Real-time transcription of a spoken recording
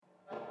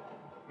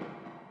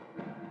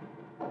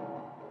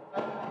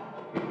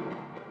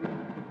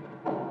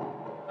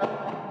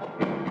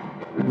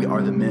We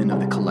are the men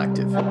of the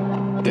collective.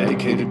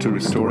 Dedicated to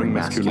restoring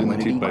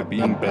masculinity by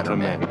being better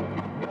men,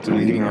 to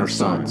leading our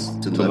sons,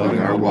 to loving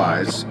our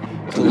wives,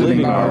 to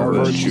living our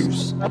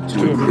virtues,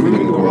 to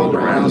improving the world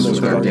around us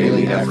with our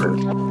daily effort,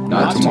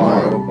 not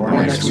tomorrow or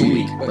next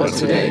week, but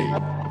today.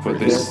 For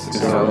this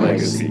is our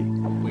legacy.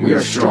 We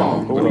are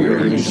strong, but we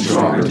are even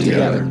stronger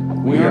together.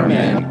 We are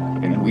men,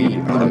 and we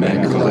are the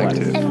Men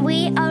Collective. And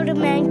we are the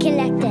Men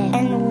Collective.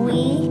 And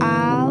we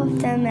are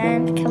the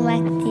Men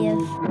Collective.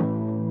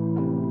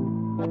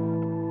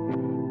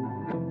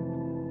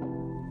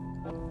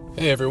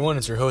 Hey everyone,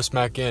 it's your host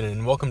Matt Gannon,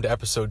 and welcome to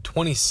episode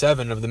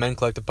 27 of the Men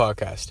Collective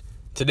podcast.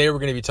 Today we're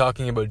going to be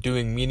talking about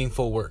doing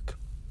meaningful work.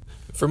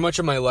 For much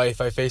of my life,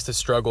 I faced a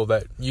struggle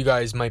that you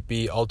guys might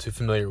be all too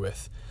familiar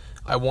with.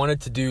 I wanted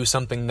to do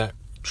something that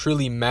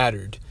truly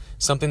mattered,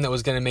 something that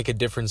was going to make a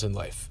difference in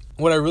life.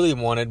 What I really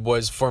wanted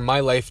was for my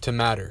life to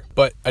matter,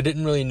 but I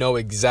didn't really know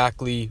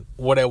exactly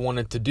what I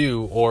wanted to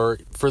do, or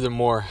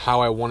furthermore,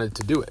 how I wanted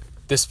to do it.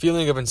 This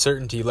feeling of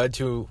uncertainty led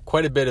to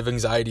quite a bit of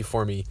anxiety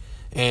for me,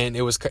 and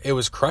it was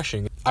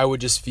crushing. I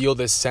would just feel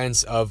this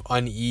sense of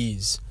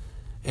unease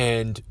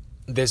and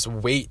this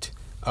weight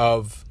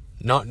of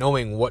not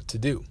knowing what to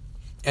do.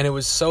 And it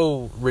was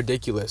so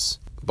ridiculous,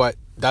 but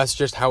that's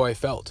just how I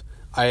felt.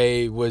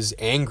 I was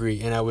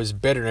angry and I was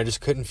bitter and I just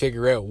couldn't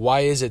figure out, why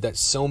is it that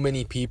so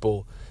many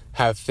people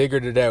have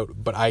figured it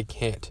out, but I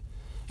can't?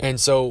 And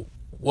so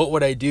what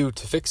would I do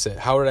to fix it?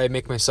 How would I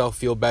make myself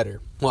feel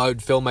better? Well, I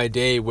would fill my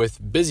day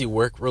with busy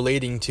work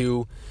relating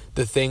to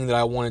the thing that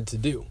I wanted to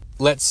do.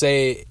 Let's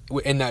say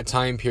in that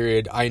time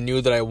period, I knew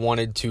that I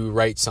wanted to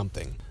write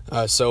something.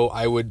 So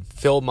I would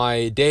fill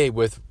my day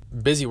with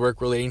busy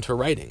work relating to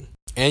writing.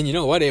 And you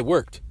know what? It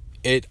worked.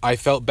 I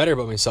felt better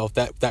about myself.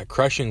 That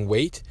crushing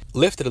weight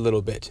lifted a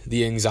little bit.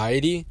 The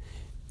anxiety,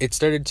 it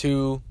started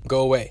to go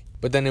away.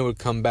 But then it would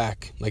come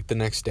back like the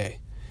next day.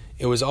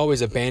 It was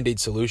always a band-aid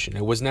solution.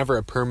 It was never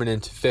a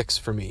permanent fix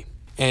for me.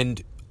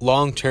 And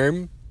long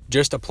term,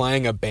 just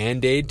applying a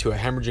band-aid to a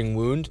hemorrhaging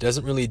wound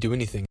doesn't really do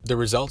anything. The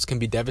results can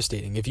be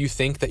devastating. If you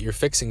think that you're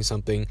fixing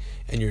something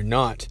and you're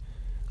not,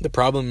 the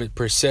problem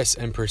persists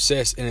and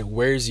persists and it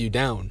wears you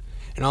down.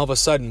 And all of a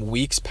sudden,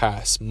 weeks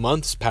pass,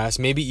 months pass,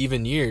 maybe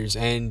even years,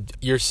 and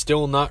you're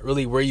still not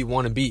really where you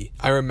want to be.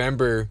 I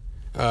remember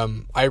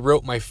I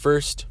wrote my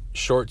first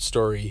short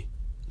story,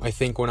 I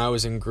think when I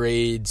was in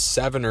grade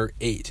 7 or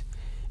 8,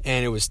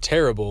 and it was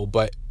terrible,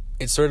 but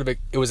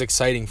it was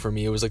exciting for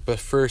me. It was like the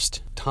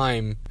first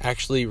time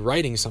actually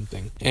writing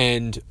something,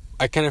 and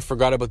I kind of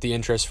forgot about the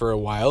interest for a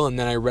while, and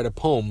then I read a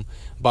poem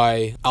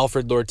by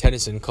Alfred Lord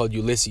Tennyson called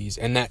Ulysses,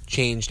 and that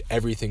changed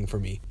everything for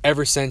me.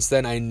 Ever since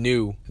then, I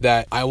knew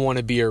that I want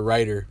to be a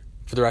writer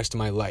for the rest of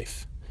my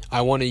life.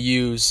 I want to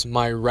use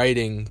my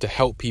writing to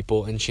help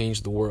people and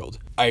change the world.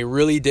 I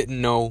really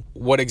didn't know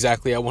what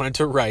exactly I wanted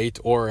to write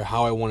or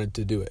how I wanted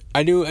to do it.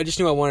 I just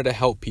knew I wanted to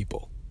help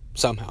people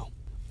somehow.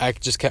 I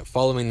just kept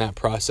following that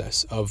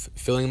process of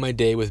filling my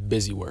day with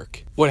busy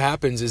work. What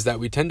happens is that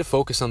we tend to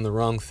focus on the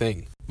wrong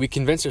thing. We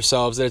convince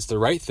ourselves that it's the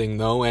right thing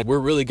though, and we're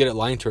really good at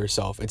lying to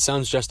ourselves. It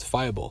sounds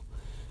justifiable.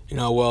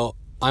 Well,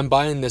 I'm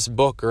buying this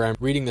book or I'm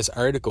reading this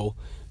article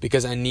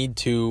because I need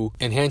to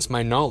enhance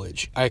my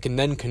knowledge. I can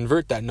then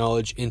convert that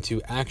knowledge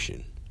into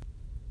action.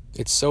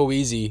 It's so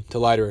easy to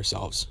lie to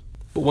ourselves.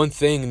 But one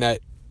thing that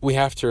we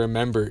have to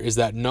remember is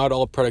that not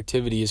all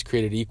productivity is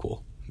created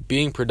equal.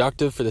 Being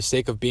productive for the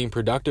sake of being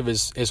productive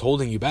is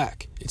holding you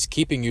back. It's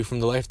keeping you from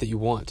the life that you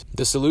want.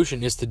 The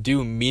solution is to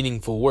do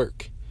meaningful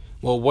work.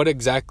 Well, what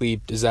exactly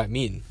does that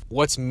mean?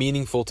 What's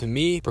meaningful to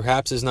me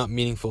perhaps is not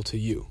meaningful to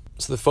you.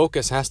 So the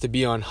focus has to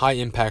be on high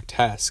impact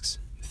tasks,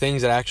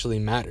 things that actually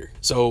matter.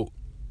 So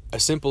a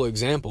simple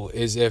example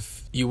is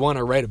if you want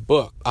to write a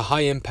book, a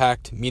high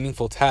impact,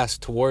 meaningful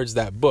task towards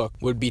that book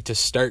would be to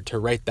start to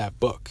write that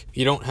book.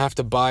 You don't have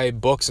to buy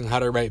books on how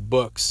to write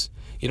books.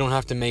 You don't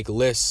have to make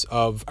lists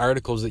of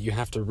articles that you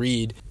have to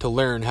read to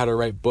learn how to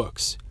write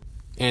books.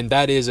 And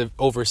that is an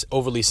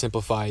overly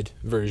simplified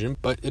version,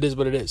 but it is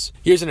what it is.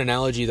 Here's an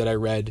analogy that I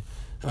read.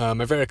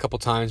 I've read it a couple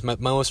times. My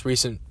most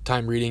recent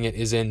time reading it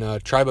is in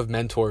Tribe of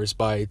Mentors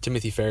by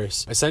Timothy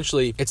Ferriss.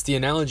 Essentially, it's the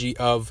analogy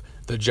of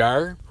the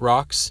jar,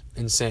 rocks,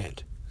 and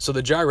sand. So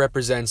the jar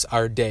represents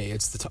our day.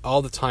 It's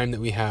all the time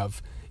that we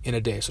have in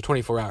a day, so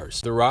 24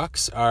 hours. The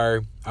rocks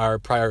are our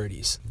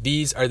priorities.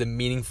 These are the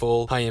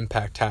meaningful,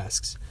 high-impact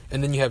tasks.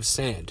 And then you have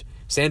sand.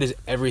 Sand is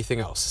everything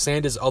else.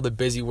 Sand is all the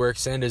busy work.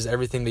 Sand is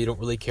everything that you don't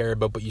really care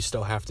about, but you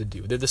still have to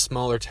do. They're the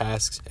smaller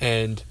tasks.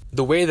 And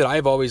the way that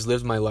I've always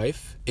lived my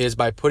life is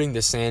by putting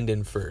the sand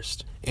in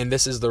first. And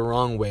this is the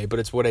wrong way, but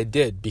it's what I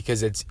did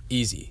because it's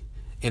easy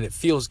and it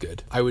feels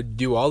good. I would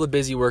do all the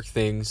busy work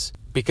things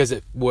because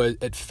it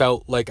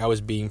felt like I was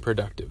being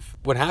productive.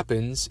 What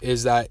happens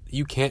is that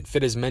you can't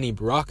fit as many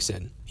rocks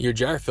in. Your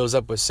jar fills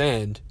up with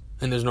sand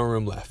and there's no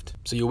room left.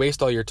 So you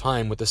waste all your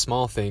time with the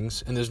small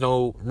things, and there's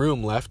no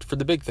room left for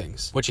the big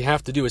things. What you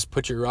have to do is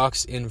put your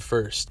rocks in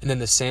first, and then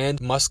the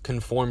sand must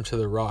conform to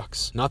the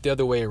rocks, not the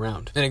other way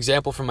around. An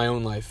example from my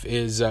own life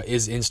is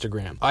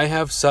Instagram. I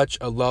have such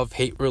a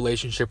love-hate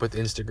relationship with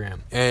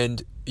Instagram,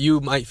 and you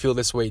might feel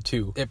this way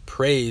too. It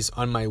preys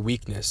on my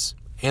weakness,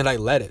 and I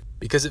let it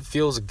because it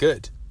feels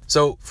good.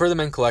 So for the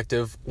Men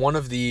Collective, one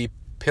of the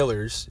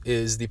pillars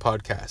is the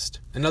podcast.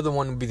 Another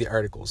one would be the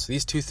articles.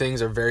 These two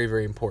things are very,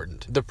 very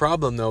important. The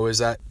problem though is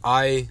that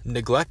I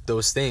neglect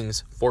those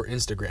things for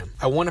Instagram.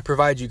 I want to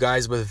provide you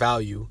guys with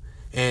value,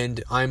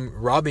 and I'm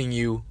robbing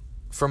you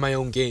for my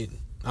own gain.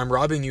 I'm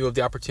robbing you of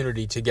the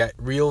opportunity to get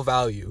real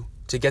value,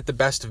 to get the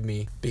best of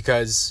me,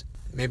 because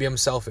maybe I'm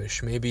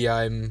selfish. Maybe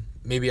I'm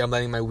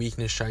letting my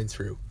weakness shine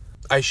through.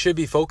 I should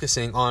be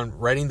focusing on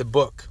writing the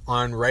book,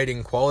 on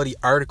writing quality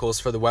articles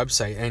for the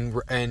website,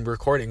 and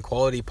recording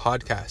quality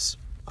podcasts.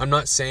 I'm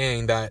not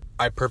saying that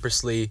I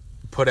purposely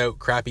put out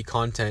crappy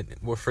content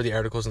for the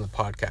articles and the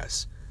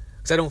podcasts,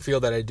 because I don't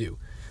feel that I do.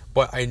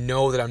 But I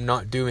know that I'm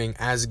not doing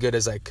as good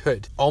as I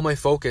could. All my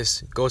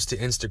focus goes to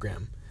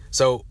Instagram.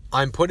 So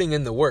I'm putting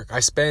in the work. I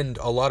spend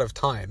a lot of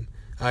time.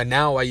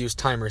 Now I use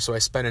timers, so I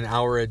spend an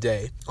hour a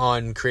day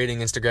on creating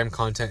Instagram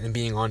content and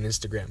being on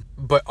Instagram.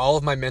 But all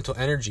of my mental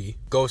energy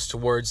goes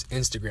towards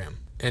Instagram.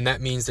 And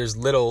that means there's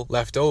little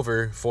left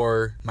over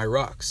for my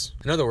rocks.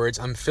 In other words,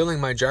 I'm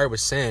filling my jar with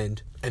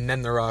sand and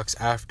then the rocks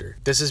after.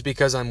 This is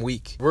because I'm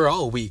weak. We're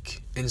all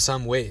weak in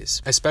some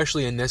ways,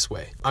 especially in this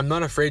way. I'm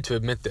not afraid to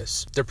admit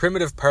this. The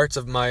primitive parts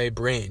of my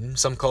brain,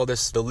 some call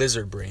this the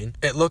lizard brain,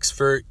 it looks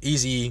for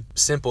easy,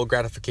 simple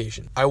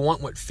gratification. I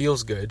want what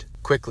feels good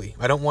quickly.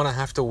 I don't want to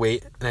have to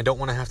wait, and I don't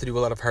want to have to do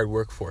a lot of hard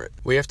work for it.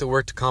 We have to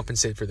work to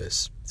compensate for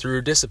this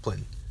through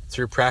discipline,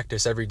 through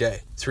practice every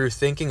day, through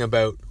thinking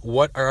about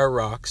what are our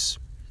rocks,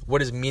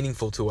 what is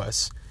meaningful to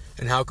us,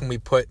 and how can we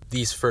put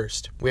these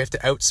first. We have to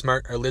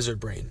outsmart our lizard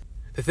brain.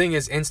 The thing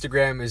is,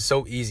 Instagram is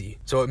so easy,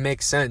 so it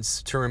makes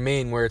sense to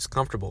remain where it's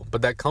comfortable.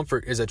 But that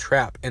comfort is a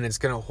trap, and it's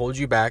going to hold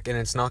you back, and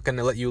it's not going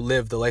to let you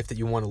live the life that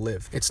you want to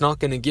live. It's not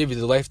going to give you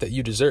the life that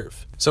you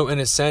deserve. So in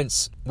a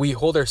sense, we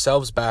hold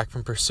ourselves back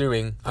from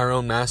pursuing our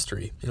own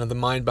mastery, the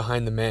mind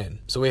behind the man.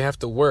 So we have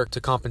to work to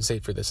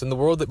compensate for this. And the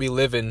world that we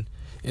live in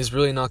is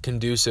really not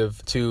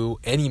conducive to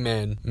any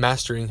man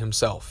mastering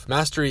himself.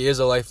 Mastery is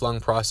a lifelong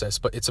process,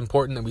 but it's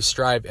important that we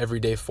strive every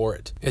day for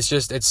it.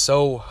 It's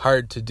so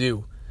hard to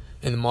do.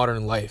 In the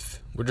modern life,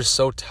 we're just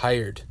so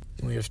tired.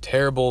 We have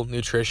terrible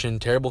nutrition,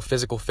 terrible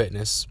physical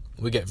fitness.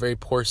 We get very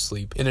poor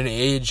sleep. In an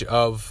age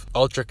of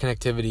ultra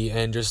connectivity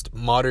and just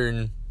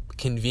modern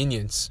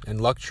convenience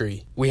and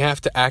luxury, we have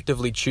to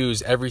actively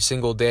choose every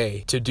single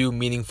day to do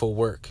meaningful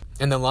work.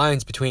 And the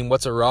lines between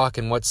what's a rock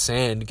and what's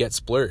sand gets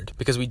blurred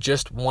because we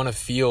just want to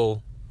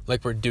feel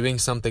like we're doing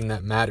something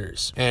that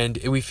matters. And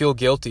we feel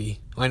guilty,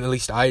 and at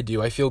least I do.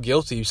 I feel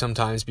guilty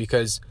sometimes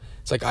because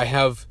it's like I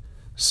have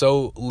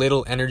so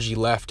little energy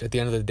left at the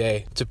end of the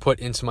day to put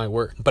into my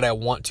work, but I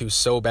want to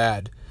so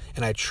bad,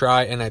 and I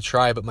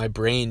try, but my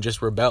brain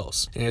just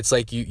rebels. And it's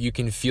like you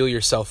can feel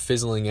yourself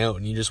fizzling out,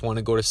 and you just want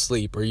to go to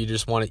sleep, or you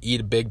just want to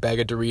eat a big bag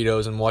of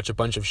Doritos and watch a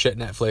bunch of shit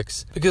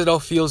Netflix because it all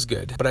feels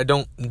good. But I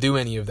don't do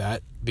any of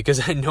that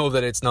because I know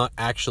that it's not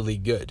actually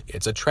good.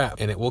 It's a trap,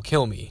 and it will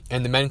kill me.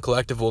 And the Men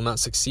Collective will not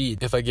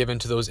succeed if I give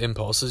into those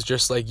impulses,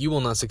 just like you will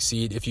not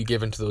succeed if you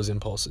give into those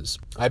impulses.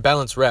 I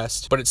balance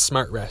rest, but it's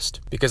smart rest,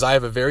 because I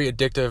have a very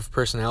addictive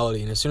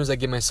personality, and as soon as I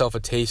give myself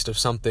a taste of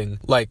something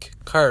like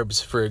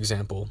carbs, for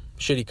example,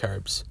 shitty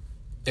carbs,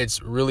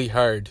 it's really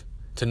hard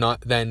to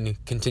not then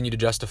continue to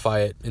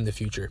justify it in the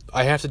future.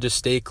 I have to just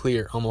stay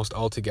clear almost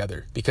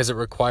altogether because it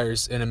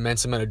requires an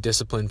immense amount of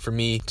discipline for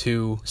me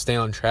to stay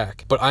on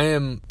track. But I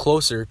am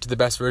closer to the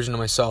best version of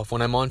myself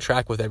when I'm on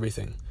track with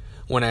everything.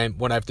 When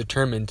I've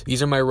determined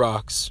these are my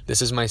rocks, this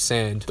is my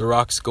sand, the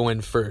rocks go in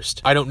first.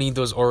 I don't need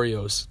those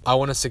Oreos. I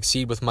want to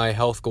succeed with my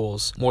health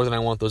goals more than I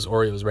want those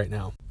Oreos right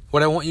now.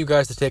 What I want you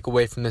guys to take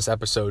away from this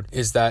episode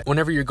is that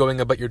whenever you're going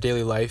about your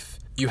daily life,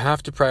 you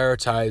have to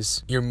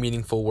prioritize your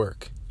meaningful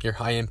work, your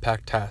high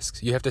impact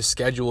tasks. You have to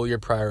schedule your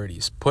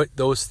priorities. Put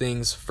those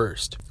things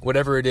first.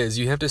 Whatever it is,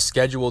 you have to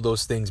schedule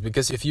those things,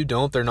 because if you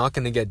don't, they're not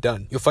going to get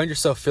done. You'll find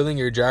yourself filling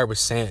your jar with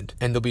sand,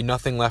 and there'll be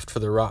nothing left for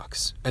the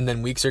rocks. And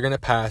then weeks are going to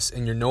pass,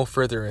 and you're no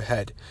further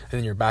ahead. And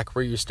then you're back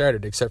where you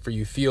started, except for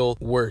you feel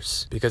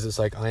worse, because it's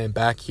like, I am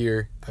back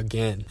here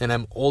again. And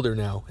I'm older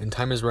now, and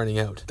time is running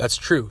out. That's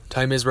true.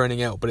 Time is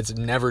running out, but it's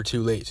never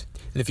too late.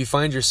 And if you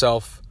find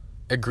yourself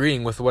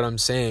agreeing with what I'm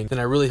saying, then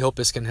I really hope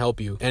this can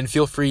help you. And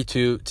feel free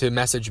to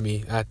message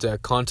me at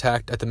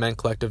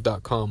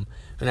contact@themencollective.com,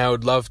 and I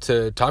would love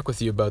to talk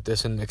with you about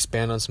this and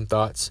expand on some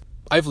thoughts.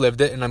 I've lived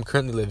it, and I'm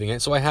currently living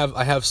it, so I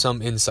have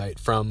some insight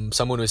from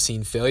someone who has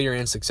seen failure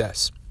and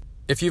success.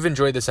 If you've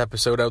enjoyed this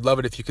episode, I would love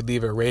it if you could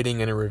leave a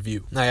rating and a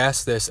review. I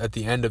ask this at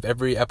the end of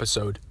every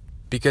episode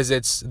because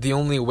it's the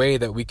only way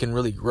that we can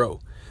really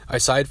grow.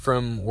 Aside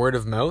from word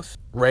of mouth,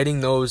 writing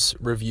those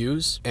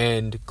reviews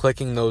and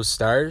clicking those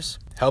stars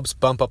helps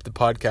bump up the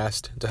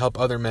podcast to help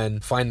other men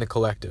find the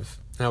collective.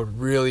 and I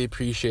would really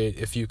appreciate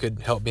if you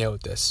could help me out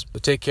with this. So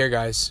take care,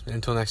 guys, and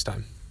until next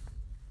time.